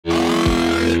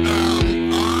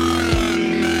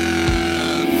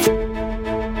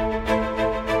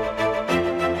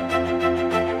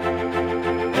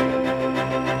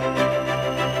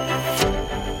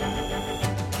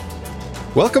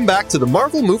Welcome back to the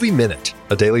Marvel Movie Minute,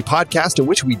 a daily podcast in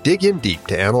which we dig in deep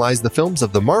to analyze the films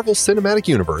of the Marvel Cinematic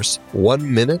Universe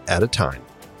 1 minute at a time.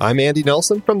 I'm Andy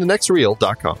Nelson from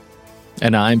thenextreel.com.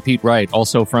 And I'm Pete Wright,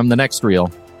 also from The Next Reel.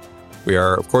 We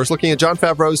are, of course, looking at Jon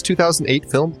Favreau's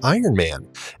 2008 film Iron Man.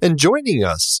 And joining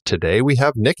us today, we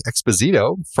have Nick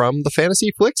Exposito from the Fantasy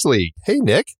Flicks League. Hey,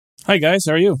 Nick. Hi, guys.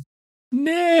 How are you?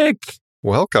 Nick!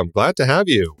 Welcome. Glad to have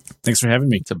you. Thanks for having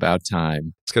me. It's about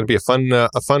time. It's going to be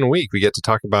a fun week. We get to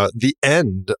talk about the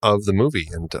end of the movie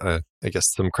and I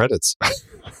guess some credits.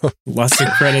 Lots of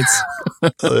credits.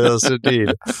 Yes,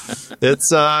 indeed.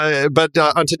 But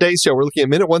on today's show, we're looking at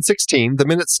minute 116. The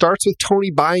minute starts with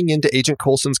Tony buying into Agent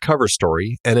Coulson's cover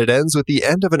story, and it ends with the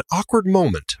end of an awkward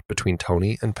moment between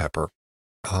Tony and Pepper.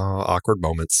 Awkward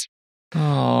moments.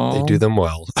 Oh, They do them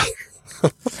well.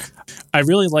 I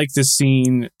really like this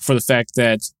scene for the fact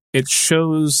that it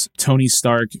shows Tony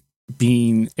Stark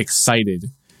being excited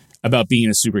about being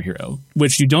a superhero,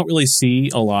 which you don't really see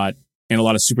a lot in a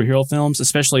lot of superhero films,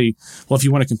 especially, well, if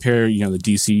you want to compare, the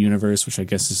DC universe, which I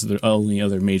guess is the only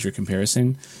other major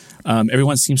comparison.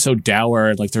 Everyone seems so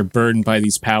dour, like they're burdened by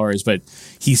these powers, but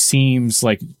he seems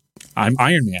like, I'm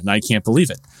Iron Man, and I can't believe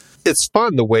it. It's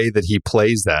fun the way that he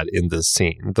plays that in this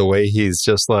scene. The way he's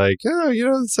just like, I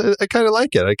kind of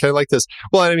like it. I kind of like this.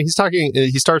 Well, I mean,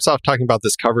 he starts off talking about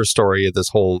this cover story, this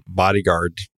whole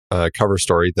bodyguard cover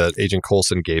story that Agent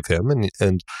Coulson gave him.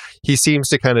 And he seems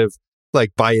to kind of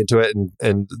like buy into it.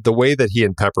 And the way that he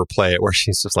and Pepper play it, where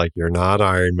she's just like, you're not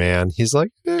Iron Man. He's like,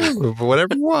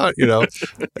 whatever you want,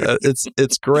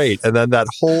 it's great. And then that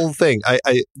whole thing,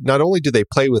 I not only do they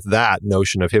play with that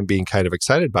notion of him being kind of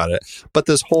excited about it, but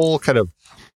this whole kind of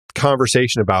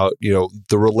conversation about,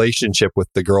 the relationship with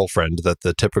the girlfriend that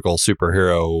the typical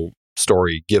superhero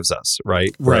story gives us,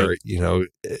 right? Where,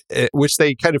 which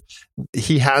they kind of,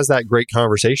 he has that great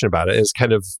conversation about it. It's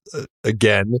kind of,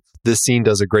 again, this scene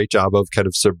does a great job of kind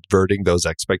of subverting those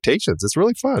expectations. It's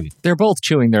really fun. They're both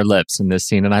chewing their lips in this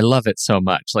scene, and I love it so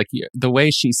much. Like the way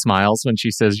she smiles when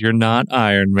she says, you're not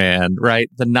Iron Man, right?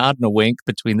 The nod and a wink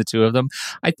between the two of them,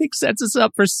 I think sets us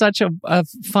up for such a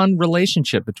fun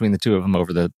relationship between the two of them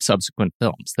over the subsequent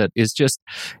films that is just,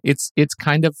 it's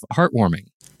kind of heartwarming.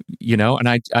 And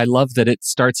I love that it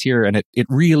starts here and it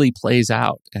really plays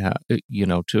out,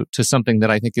 to something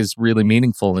that I think is really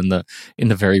meaningful in the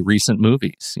very recent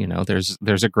movies.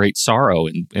 There's a great sorrow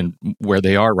in where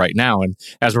they are right now. And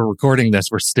as we're recording this,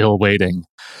 we're still waiting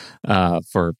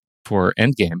for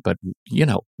Endgame. But,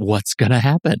 what's going to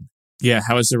happen? Yeah,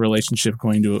 how is the relationship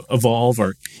going to evolve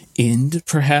or end,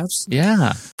 perhaps?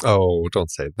 Yeah. Oh,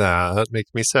 don't say that. That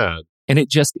makes me sad. And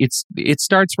it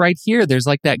starts right here. There's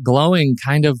like that glowing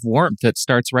kind of warmth that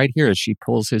starts right here as she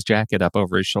pulls his jacket up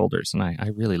over his shoulders. And I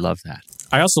really love that.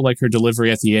 I also like her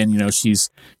delivery at the end. She's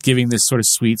giving this sort of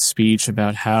sweet speech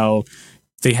about how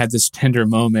they had this tender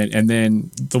moment. And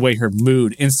then the way her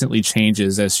mood instantly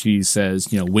changes as she says,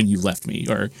 when you left me,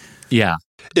 or... Yeah.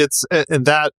 And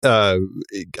that,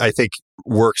 I think,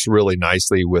 works really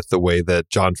nicely with the way that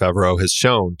Jon Favreau has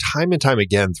shown time and time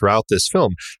again throughout this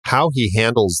film how he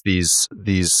handles these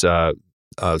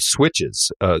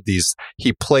switches.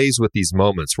 He plays with these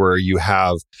moments where you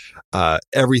have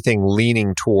everything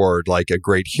leaning toward like a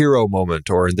great hero moment,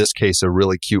 or in this case, a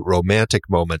really cute romantic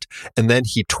moment, and then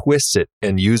he twists it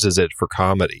and uses it for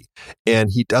comedy. And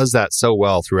he does that so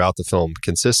well throughout the film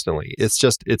consistently.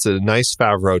 It's a nice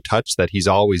Favreau touch that he's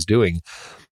always doing,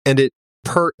 and it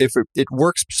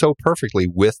works so perfectly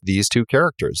with these two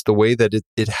characters, the way that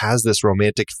it has this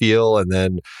romantic feel,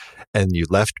 and you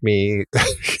left me,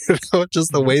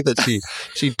 just the way that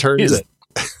she turns it.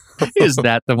 Is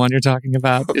that the one you're talking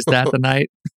about? Is that the night?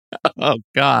 Oh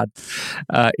God.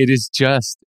 It is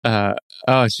just,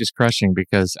 it's just crushing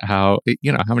because how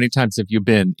many times have you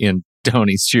been in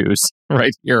Tony's shoes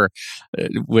right here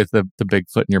with the big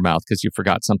foot in your mouth because you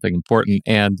forgot something important,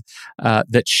 and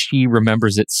that she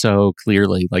remembers it so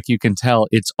clearly. Like you can tell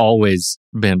it's always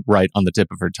been right on the tip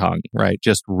of her tongue, right?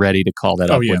 Just ready to call that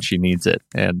up when she needs it.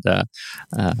 And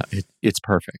it's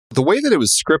perfect. The way that it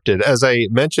was scripted, as I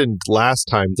mentioned last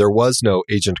time, there was no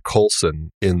Agent Coulson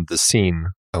in the scene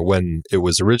when it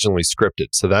was originally scripted.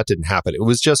 So that didn't happen. It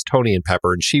was just Tony and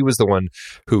Pepper, and she was the one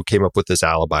who came up with this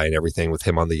alibi and everything with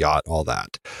him on the yacht, all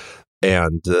that.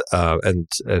 And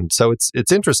so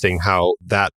it's interesting how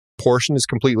that portion is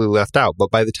completely left out. But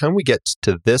by the time we get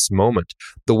to this moment,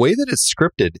 the way that it's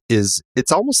scripted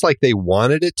it's almost like they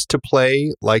wanted it to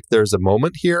play like there's a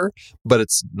moment here, but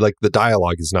it's like the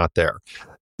dialogue is not there.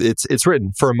 It's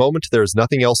written, for a moment, there's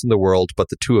nothing else in the world but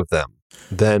the two of them.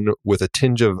 Then with a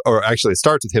tinge of, or actually it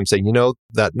starts with him saying,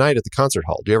 that night at the concert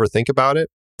hall, do you ever think about it?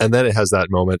 And then it has that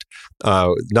moment,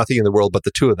 nothing in the world but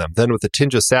the two of them. Then with a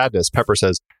tinge of sadness, Pepper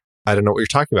says, I don't know what you're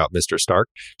talking about, Mr. Stark.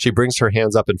 She brings her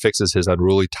hands up and fixes his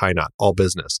unruly tie knot. All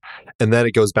business. And then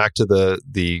it goes back to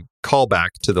the callback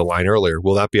to the line earlier.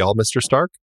 Will that be all, Mr.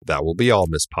 Stark? That will be all,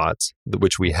 Miss Potts,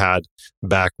 which we had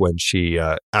back when she,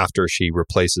 after she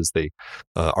replaces the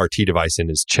RT device in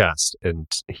his chest, and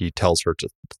he tells her to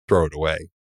throw it away.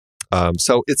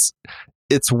 So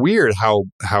it's weird how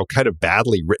kind of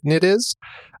badly written it is.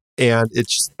 And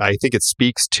I think it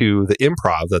speaks to the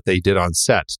improv that they did on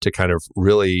set to kind of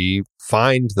really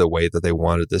find the way that they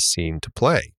wanted this scene to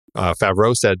play.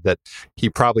 Favreau said that he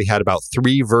probably had about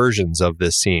 3 versions of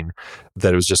this scene,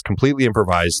 that it was just completely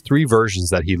improvised, 3 versions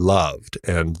that he loved.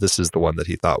 And this is the one that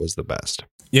he thought was the best.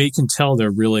 Yeah, you can tell they're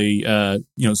really,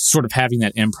 sort of having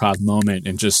that improv moment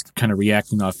and just kind of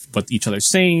reacting off what each other's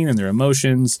saying and their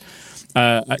emotions.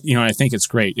 I think it's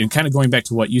great. And kind of going back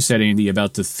to what you said, Andy,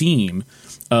 about the theme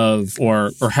of,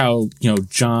 or how,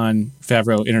 Jon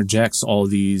Favreau interjects all of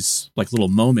these like little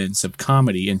moments of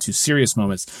comedy into serious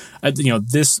moments.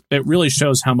 It really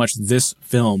shows how much this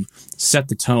film set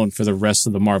the tone for the rest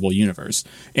of the Marvel universe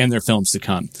and their films to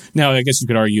come. Now, I guess you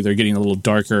could argue they're getting a little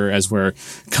darker as we're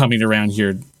coming around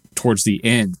here towards the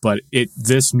end, but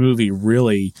this movie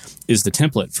really is the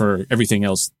template for everything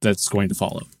else that's going to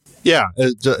follow. Yeah,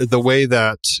 the way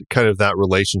that kind of that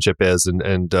relationship is,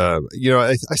 and I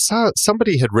saw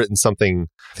somebody had written something.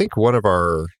 I think one of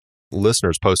our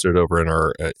listeners posted it over in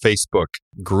our Facebook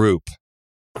group,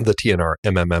 the TNR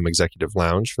MMM Executive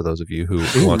Lounge, for those of you who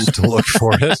wanted to look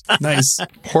for it. Nice.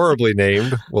 Horribly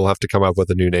named. We'll have to come up with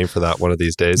a new name for that one of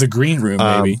these days. The Green Room,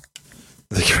 maybe.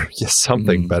 Yes,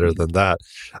 something better than that.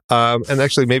 And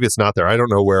actually, maybe it's not there. I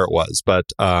don't know where it was, but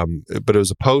it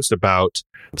was a post about,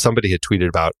 somebody had tweeted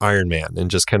about Iron Man, and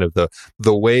just kind of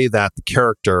the way that the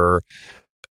character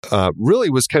really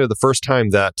was kind of the first time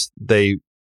that they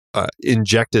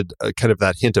injected kind of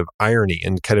that hint of irony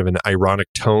and kind of an ironic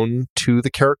tone to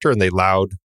the character, and they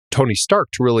allowed Tony Stark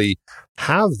to really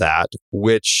have that,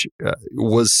 which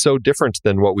was so different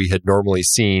than what we had normally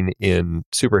seen in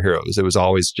superheroes. It was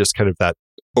always just kind of that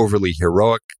overly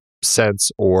heroic sense,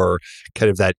 or kind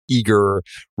of that eager,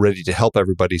 ready to help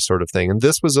everybody sort of thing. And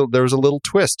there was a little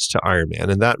twist to Iron Man,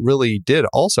 and that really did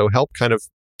also help kind of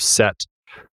set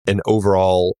an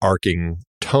overall arcing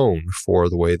tone for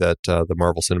the way that the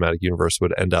Marvel Cinematic Universe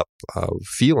would end up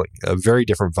feeling. A very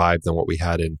different vibe than what we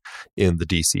had in the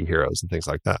DC heroes and things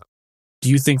like that. Do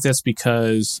you think that's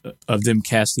because of them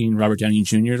casting Robert Downey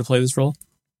Jr. to play this role?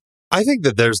 I think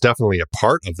that there's definitely a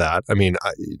part of that. I mean,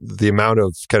 the amount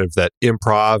of kind of that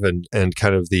improv and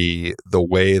kind of the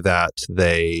way that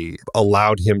they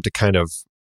allowed him to kind of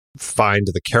find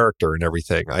the character and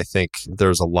everything. I think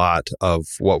there's a lot of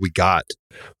what we got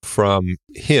from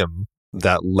him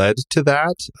that led to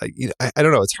that. I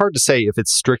don't know. It's hard to say if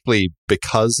it's strictly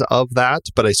because of that,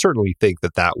 but I certainly think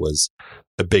that was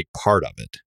a big part of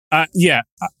it. Yeah,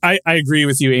 I agree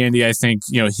with you, Andy. I think,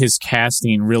 his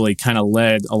casting really kind of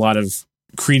led a lot of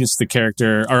credence to the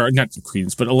character, or not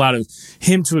credence, but a lot of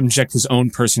him to inject his own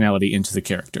personality into the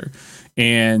character.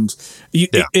 And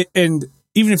and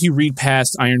even if you read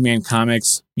past Iron Man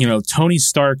comics, Tony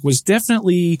Stark was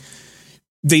definitely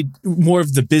more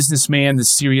of the businessman, the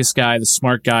serious guy, the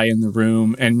smart guy in the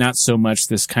room, and not so much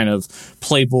this kind of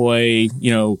playboy,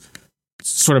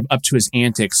 sort of up to his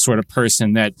antics sort of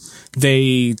person that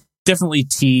they definitely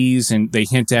tease and they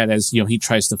hint at as, he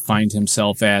tries to find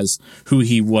himself as who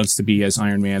he wants to be as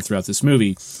Iron Man throughout this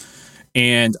movie.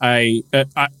 And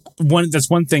that's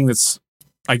one thing that's,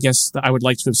 I guess, I would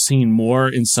like to have seen more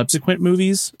in subsequent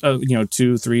movies,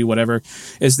 2, 3, whatever,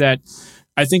 is that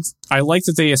I think I like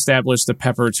that they established the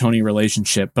Pepper-Tony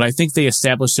relationship, but I think they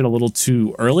established it a little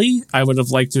too early. I would have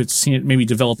liked to have seen it maybe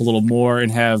develop a little more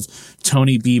and have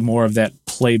Tony be more of that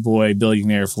playboy,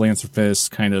 billionaire,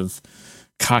 philanthropist, kind of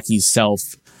cocky self,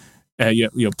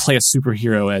 play a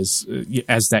superhero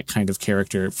as that kind of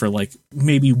character for like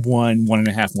maybe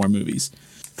 1.5 more movies.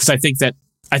 Because I think that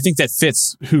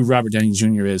fits who Robert Downey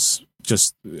Jr. is.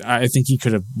 I think he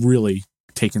could have really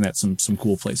taken that some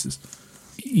cool places.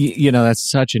 That's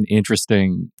such an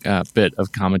interesting bit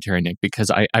of commentary, Nick,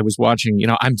 because I was watching,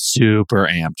 I'm super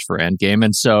amped for Endgame.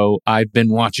 And so I've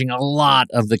been watching a lot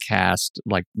of the cast,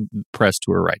 like press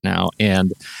tour right now.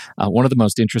 And one of the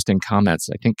most interesting comments,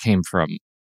 I think, came from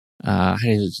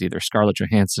it was either Scarlett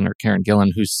Johansson or Karen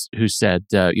Gillan, who said,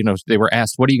 they were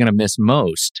asked, what are you going to miss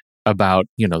most about,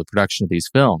 the production of these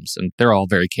films? And they're all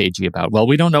very cagey about, well,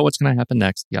 we don't know what's going to happen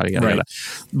next, yada, yada, yada.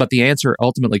 But the answer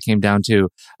ultimately came down to,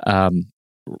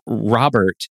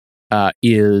 Robert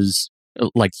is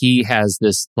Like he has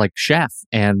this like chef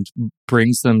and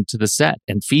brings them to the set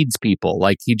and feeds people.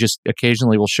 Like he just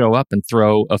occasionally will show up and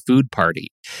throw a food party.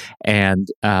 And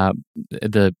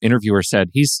the interviewer said,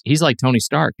 he's like Tony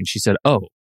Stark. And she said, oh,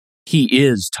 he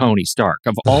is Tony Stark.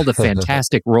 Of all the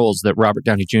fantastic roles that Robert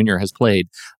Downey Jr. has played,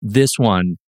 this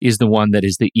one is the one that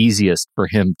is the easiest for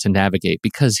him to navigate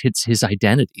because it's his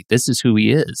identity. This is who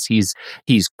he is.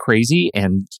 He's crazy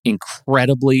and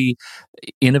incredibly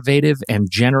innovative and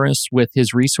generous with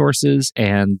his resources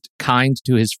and kind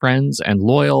to his friends and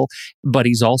loyal, but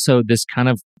he's also this kind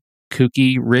of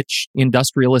kooky, rich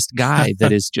industrialist guy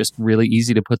that is just really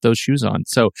easy to put those shoes on.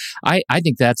 So I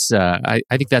think that's I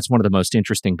think that's one of the most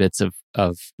interesting bits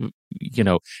of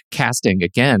casting,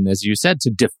 again, as you said, to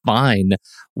define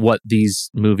what these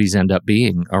movies end up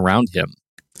being around him.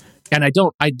 And I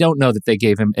don't know that they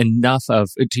gave him enough of,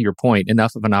 to your point,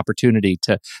 enough of an opportunity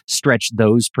to stretch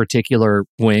those particular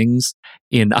wings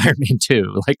in Iron Man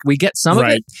 2. Like we get some of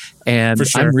it, and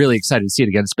sure. I'm really excited to see it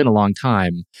again. It's been a long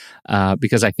time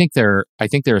because I think there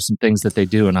are some things that they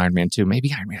do in Iron Man 2.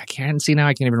 Maybe Iron Man, I can't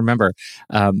even remember,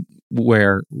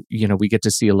 where we get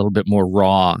to see a little bit more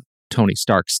raw Tony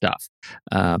Stark stuff.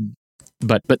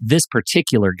 But this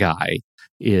particular guy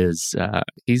is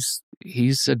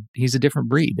he's a different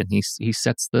breed, and he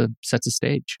sets a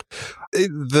stage.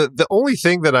 The only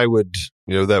thing that I would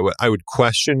I would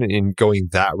question in going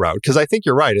that route, because I think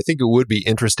you're right. I think it would be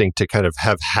interesting to kind of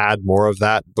have had more of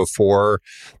that before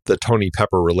the Tony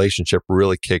Pepper relationship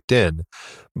really kicked in,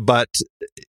 but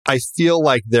I feel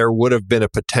like there would have been a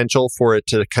potential for it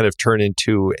to kind of turn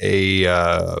into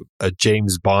a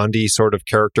James Bondy sort of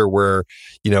character where,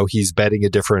 he's betting a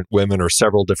different women or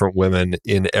several different women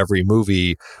in every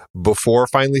movie before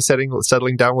finally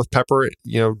settling down with Pepper,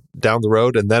 down the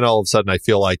road. And then all of a sudden I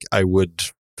feel like I would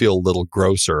feel a little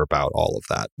grosser about all of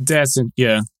that.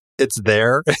 It's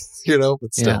there, but still.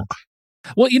 Yeah.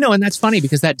 Well, and that's funny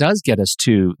because that does get us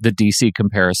to the DC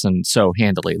comparison so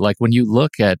handily. Like when you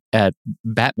look at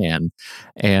Batman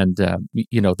and,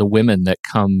 the women that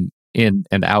come in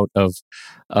and out of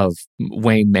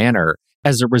Wayne Manor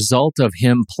as a result of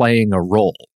him playing a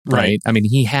role, right? I mean,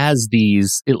 he has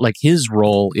like his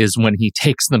role is when he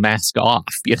takes the mask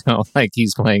off, like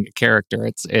he's playing a character.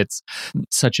 It's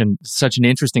such an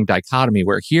interesting dichotomy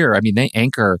where here, I mean, they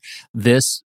anchor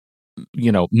this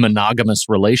monogamous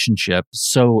relationship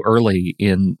so early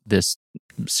in this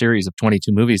series of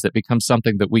 22 movies that becomes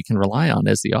something that we can rely on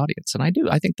as the audience. And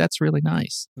I think that's really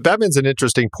nice. Batman's an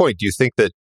interesting point. Do you think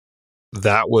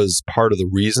that was part of the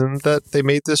reason that they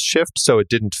made this shift, so it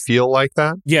didn't feel like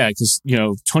that? Yeah, because,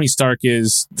 Tony Stark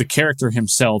is, the character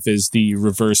himself is the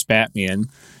reverse Batman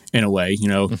in a way,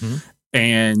 Mm-hmm.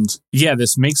 And yeah,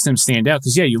 this makes them stand out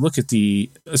because, you look at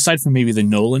aside from maybe the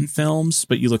Nolan films,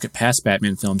 but you look at past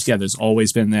Batman films, there's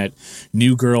always been that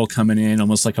new girl coming in,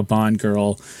 almost like a Bond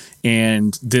girl.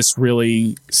 And this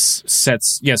really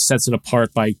sets it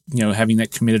apart by, having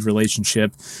that committed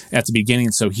relationship at the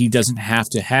beginning. So he doesn't have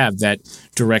to have that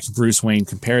direct Bruce Wayne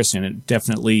comparison. It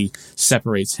definitely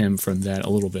separates him from that a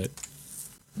little bit.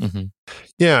 Mm-hmm.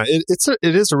 Yeah, it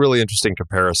is a really interesting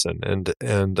comparison,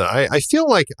 and I feel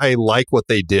like I like what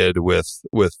they did with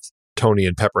Tony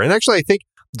and Pepper, and actually I think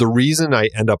the reason I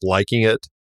end up liking it,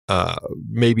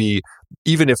 maybe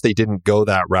even if they didn't go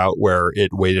that route where it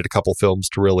waited a couple films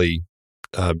to really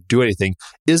do anything,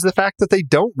 is the fact that they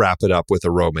don't wrap it up with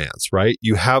a romance, right?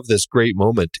 You have this great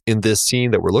moment in this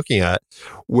scene that we're looking at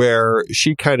where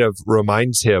she kind of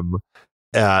reminds him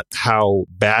at how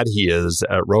bad he is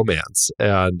at romance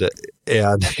and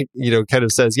kind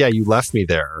of says, you left me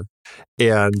there,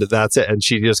 and that's it. And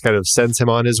she just kind of sends him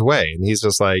on his way, and he's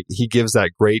just like, he gives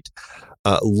that great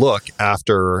look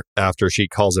after she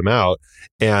calls him out,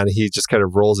 and he just kind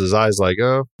of rolls his eyes like,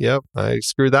 oh yep, I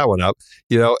screwed that one up,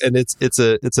 and it's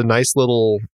a nice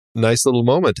little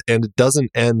moment, and it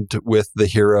doesn't end with the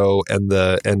hero and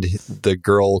the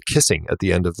girl kissing at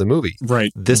the end of the movie.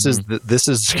 Right. This is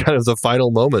kind of the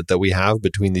final moment that we have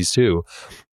between these two,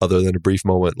 other than a brief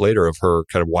moment later of her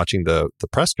kind of watching the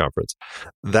press conference.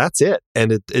 That's it,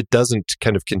 and it doesn't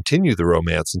kind of continue the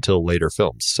romance until later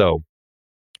films. So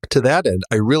to that end,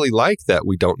 I really like that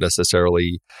we don't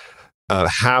necessarily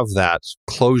have that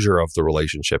closure of the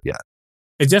relationship yet.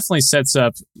 It definitely sets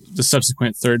up the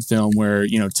subsequent third film where,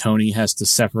 Tony has to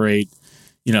separate,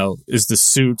 is the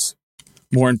suit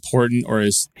more important, or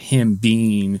is him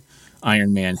being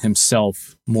Iron Man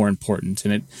himself more important?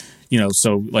 And it,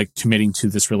 so like committing to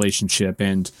this relationship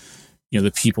and, the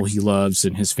people he loves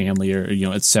and his family, or,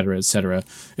 et cetera, et cetera.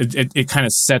 It kind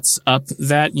of sets up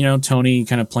that, Tony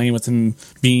kind of playing with him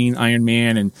being Iron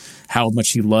Man and how much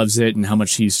he loves it and how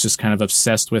much he's just kind of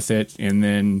obsessed with it. And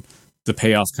then the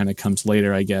payoff kind of comes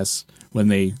later, I guess, when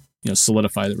they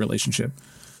solidify the relationship.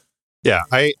 Yeah,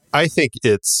 I think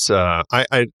it's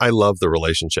I love the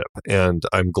relationship, and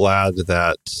I'm glad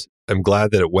that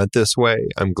it went this way.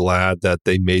 I'm glad that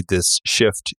they made this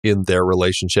shift in their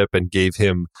relationship and gave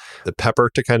him the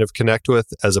Pepper to kind of connect with,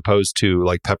 as opposed to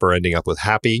like Pepper ending up with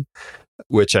Happy,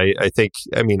 which I think,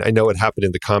 I mean, I know it happened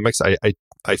in the comics.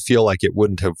 I feel like it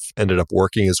wouldn't have ended up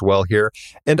working as well here.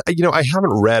 And, I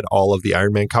haven't read all of the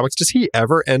Iron Man comics. Does he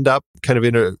ever end up kind of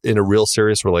in a real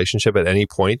serious relationship at any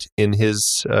point in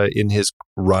his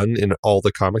run in all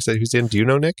the comics that he's in? Do you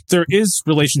know, Nick? There is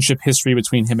relationship history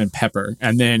between him and Pepper,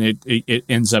 and then it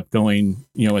ends up going,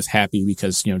 with Happy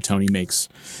because, Tony makes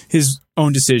his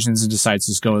own decisions and decides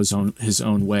to go his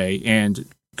own way. And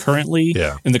currently,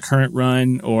 in the current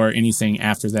run or anything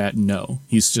after that, no.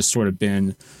 He's just sort of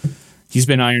been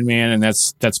Iron Man, and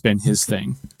that's been his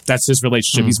thing. That's his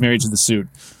relationship. He's married to the suit.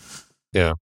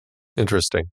 Yeah.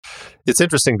 Interesting. It's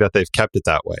interesting that they've kept it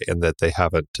that way and that they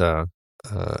haven't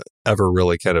ever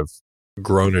really kind of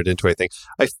grown it into anything.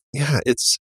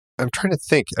 I'm trying to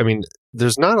think. I mean,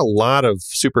 there's not a lot of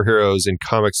superheroes in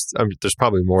comics. There's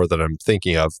probably more that I'm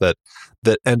thinking of that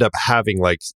end up having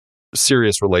like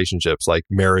serious relationships, like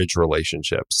marriage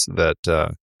relationships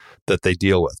that they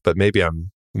deal with. But maybe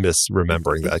I'm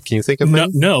misremembering that. Can you think of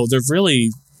no, there really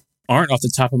aren't off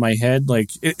the top of my head. Like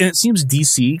it seems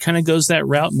DC kind of goes that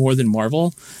route more than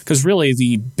Marvel, because really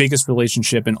the biggest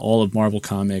relationship in all of Marvel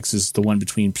comics is the one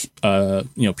between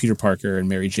Peter Parker and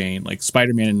Mary Jane, like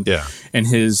Spider-Man and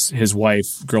his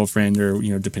wife, girlfriend,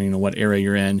 or depending on what era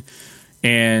you're in.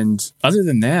 And other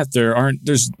than that,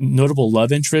 there's notable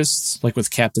love interests like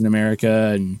with Captain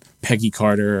America and Peggy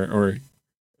Carter or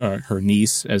her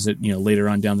niece, as it later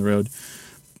on down the road.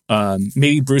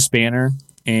 Maybe Bruce Banner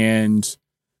and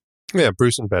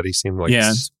Bruce and Betty seem like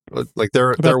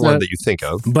they're one that you think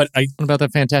of. But what about the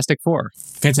Fantastic Four?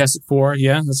 Fantastic Four,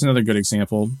 that's another good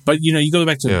example. But you go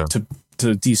back to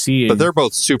DC, but they're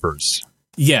both supers.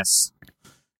 Yes,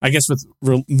 I guess with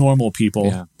normal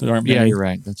people that aren't. Yeah, you're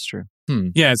right. That's true.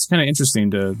 Yeah, it's kind of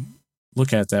interesting to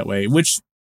look at it that way. Which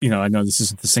I know this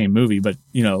isn't the same movie, but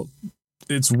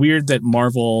it's weird that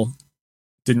Marvel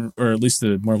didn't, or at least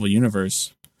the Marvel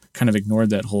Universe, kind of ignored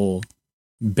that whole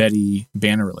Betty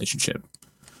Banner relationship.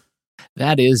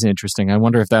 That is interesting. I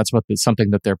wonder if that's something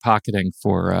that they're pocketing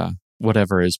for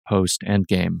whatever is post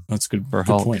Endgame. That's good. For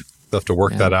good Hulk. point. They'll have to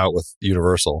work that out with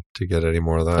Universal to get any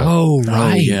more of that. Oh,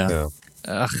 right. Yeah.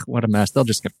 Ugh, what a mess. They'll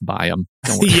just buy them.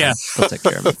 Don't worry. They'll take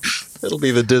care of it. It'll be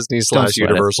the Disney /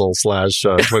 Universal /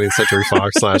 20th Century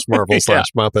Fox / Marvel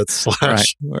 / Muppets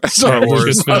 / Star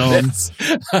Wars films.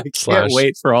 I can't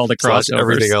wait for all the crossovers.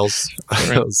 Everything else.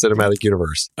 Cinematic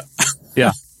universe.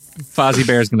 Yeah. Fozzie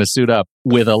Bear's going to suit up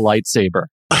with a lightsaber.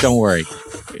 Don't worry.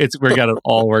 We got it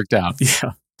all worked out.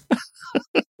 Yeah.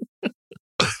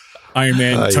 Iron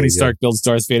Man, Tony Stark builds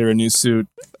Darth Vader a new suit.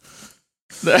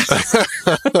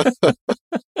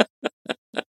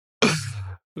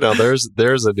 No,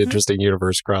 there's an interesting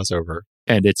universe crossover.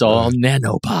 And it's all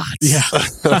nanobots. Yeah.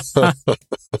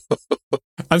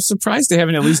 I'm surprised they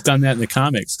haven't at least done that in the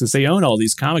comics, because they own all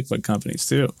these comic book companies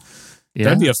too. Yeah.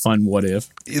 That'd be a fun what if.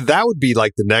 That would be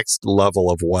like the next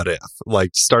level of what if,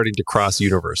 like starting to cross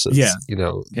universes. Yeah.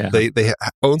 They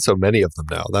own so many of them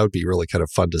now. That would be really kind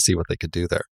of fun to see what they could do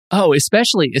there. Oh,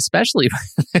 especially if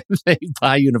they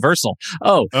buy Universal.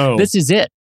 Oh, this is it.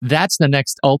 That's the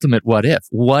next ultimate what if.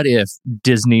 What if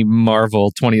Disney,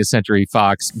 Marvel, 20th Century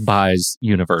Fox buys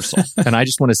Universal? And I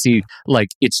just want to see, like,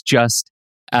 it's just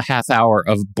a half hour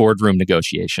of boardroom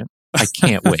negotiation. I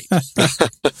can't wait.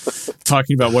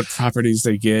 Talking about what properties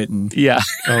they get. And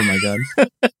oh my God.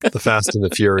 The Fast and the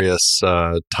Furious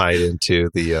tied into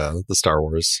the Star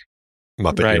Wars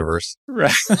Muppet universe.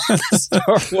 Right. Star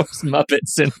Wars Muppet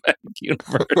Cinematic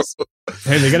Universe.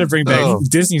 Hey, they got to bring back,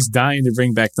 Disney's dying to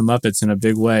bring back the Muppets in a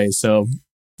big way. So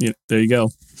there you go.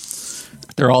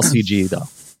 They're all CG though.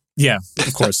 Yeah,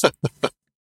 of course.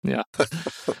 Yeah.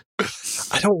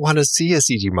 I don't want to see a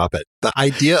CG Muppet. The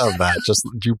idea of that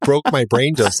you broke my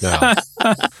brain just now.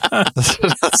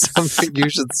 That's something you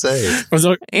should say.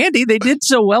 Andy, they did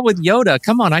so well with Yoda.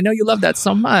 Come on, I know you love that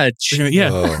so much. Yeah,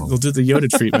 they'll do the Yoda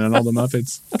treatment on all the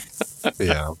Muppets.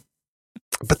 Yeah.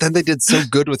 But then they did so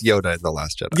good with Yoda in The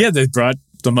Last Jedi. Yeah, they brought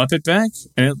the Muppet back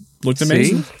and it looked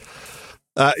amazing.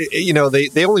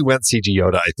 They only went CG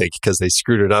Yoda, I think, because they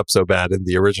screwed it up so bad in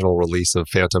the original release of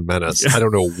Phantom Menace. I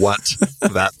don't know what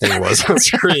that thing was on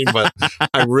screen, but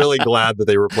I'm really glad that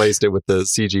they replaced it with the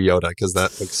CG Yoda, because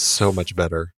that looks so much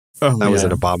better. That was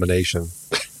an abomination.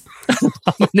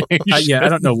 I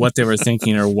don't know what they were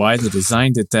thinking or why they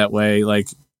designed it that way. Like,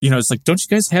 it's like, don't you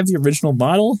guys have the original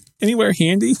model anywhere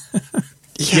handy?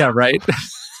 Yeah, right.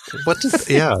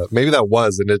 Maybe that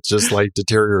was, and it just like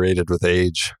deteriorated with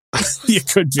age. It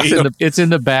could be. It's in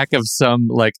the back of some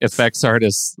like effects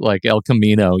artist, like El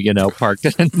Camino, parked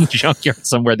in the junkyard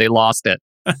somewhere. They lost it.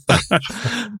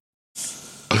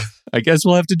 I guess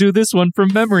we'll have to do this one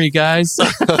from memory, guys.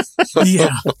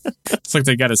 Yeah. It's like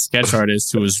they got a sketch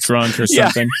artist who was drunk or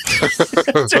something.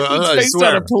 It's based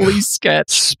on a police sketch.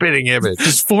 Spitting image.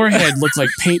 His forehead looked like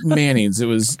Peyton Manning's. It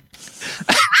was...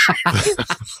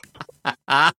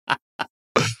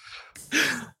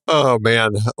 Oh,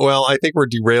 man. Well, I think we're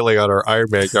derailing on our Iron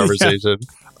Man conversation,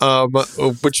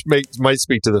 which might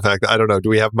speak to the fact that, I don't know, do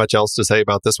we have much else to say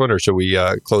about this one, or should we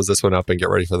close this one up and get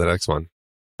ready for the next one?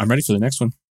 I'm ready for the next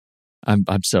one.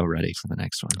 I'm so ready for the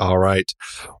next one. All right.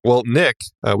 Well, Nick,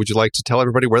 would you like to tell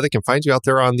everybody where they can find you out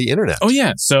there on the internet? Oh,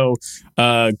 yeah. So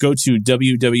go to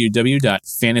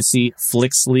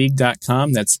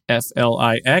www.fantasyflixleague.com. That's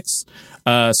FLIX.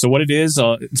 So what it is,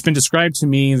 it's been described to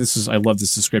me, I love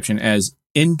this description, as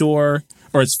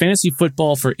it's fantasy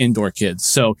football for indoor kids.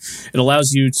 So it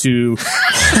allows you to,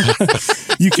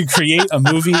 you can create a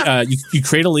movie, you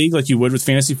create a league like you would with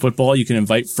fantasy football. You can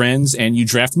invite friends and you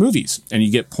draft movies, and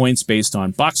you get points based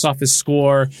on box office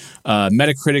score,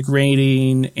 Metacritic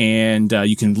rating, and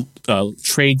you can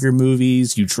trade your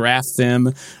movies, you draft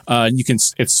them,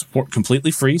 it's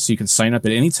completely free, so you can sign up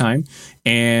at any time.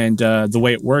 And the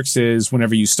way it works is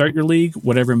whenever you start your league,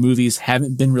 whatever movies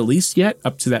haven't been released yet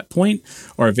up to that point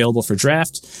are available for draft.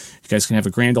 You guys can have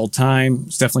a grand old time.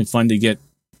 It's definitely fun to get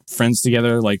friends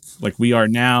together like we are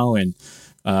now, and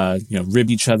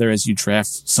rib each other as you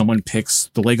draft. Someone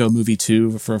picks the Lego Movie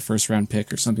 2 for a first round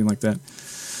pick or something like that.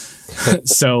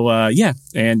 So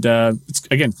and it's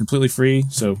again completely free,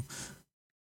 so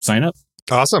sign up.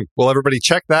 Awesome. Well, everybody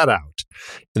check that out.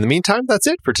 In the meantime, that's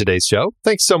it for today's show.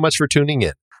 Thanks so much for tuning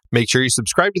in. Make sure you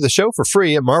subscribe to the show for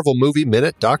free at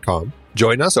marvelmovieminute.com.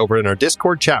 Join us over in our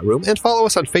Discord chat room and follow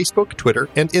us on Facebook, Twitter,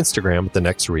 and Instagram at The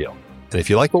Next Reel. And if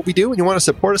you like what we do and you want to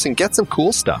support us and get some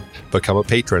cool stuff, become a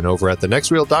patron over at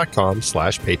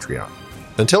thenextreel.com/Patreon.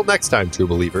 Until next time, true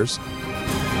believers,